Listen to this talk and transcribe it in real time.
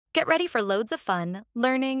Get ready for loads of fun,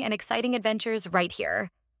 learning, and exciting adventures right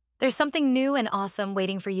here. There's something new and awesome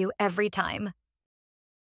waiting for you every time.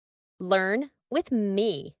 Learn with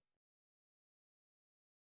me.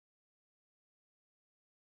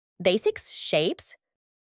 Basic shapes.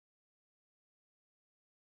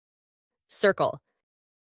 Circle.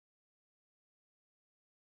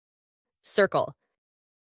 Circle.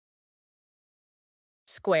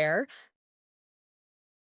 Square.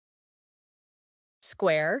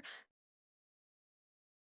 Square.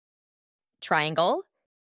 Triangle.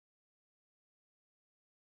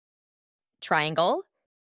 Triangle.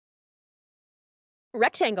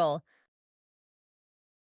 Rectangle.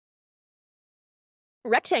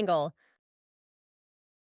 Rectangle.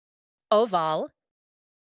 Oval.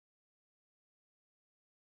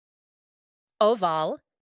 Oval.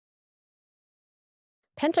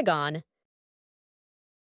 Pentagon.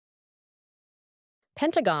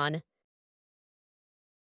 Pentagon.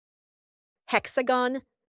 Hexagon.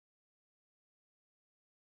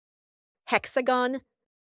 Hexagon.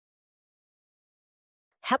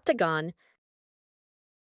 Heptagon.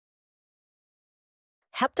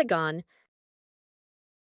 Heptagon.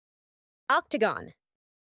 Octagon.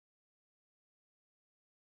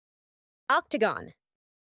 Octagon.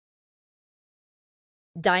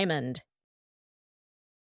 Diamond.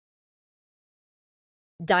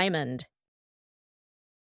 Diamond.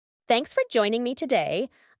 Thanks for joining me today.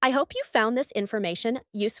 I hope you found this information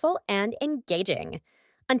useful and engaging.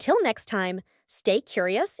 Until next time, stay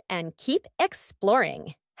curious and keep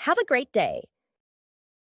exploring. Have a great day.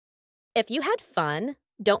 If you had fun,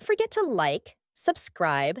 don't forget to like,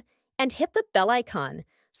 subscribe, and hit the bell icon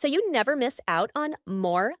so you never miss out on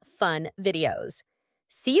more fun videos.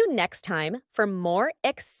 See you next time for more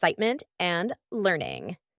excitement and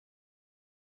learning.